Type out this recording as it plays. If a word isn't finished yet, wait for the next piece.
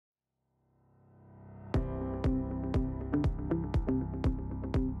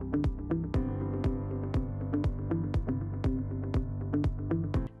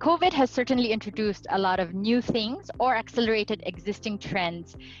COVID has certainly introduced a lot of new things or accelerated existing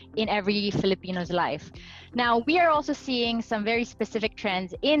trends in every Filipino's life. Now, we are also seeing some very specific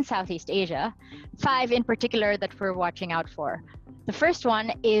trends in Southeast Asia, 5 in particular that we're watching out for. The first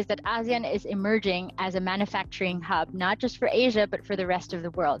one is that ASEAN is emerging as a manufacturing hub, not just for Asia, but for the rest of the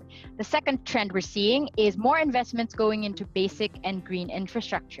world. The second trend we're seeing is more investments going into basic and green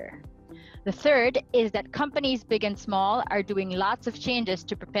infrastructure. The third is that companies big and small are doing lots of changes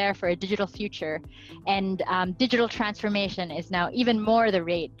to prepare for a digital future, and digital transformation is now even more the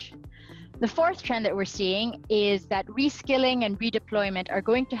rage. The fourth trend that we're seeing is that reskilling and redeployment are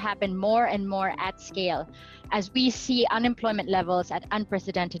going to happen more and more at scale as we see unemployment levels at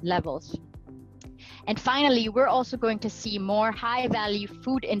unprecedented levels. And finally, we're also going to see more high-value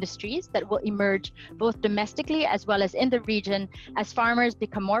food industries that will emerge both domestically as well as in the region as farmers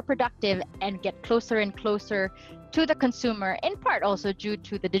become more productive and get closer and closer to the consumer, in part also due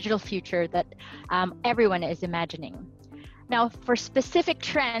to the digital future that everyone is imagining. Now, for specific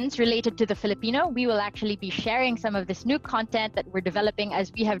trends related to the Filipino, we will actually be sharing some of this new content that we're developing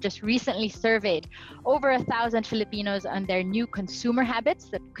as we have just recently surveyed over 1,000 Filipinos on their new consumer habits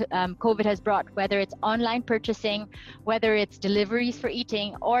that COVID has brought, whether it's online purchasing, whether it's deliveries for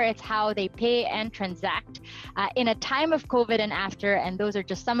eating, or it's how they pay and transact in a time of COVID and after. And those are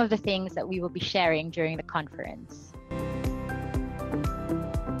just some of the things that we will be sharing during the conference.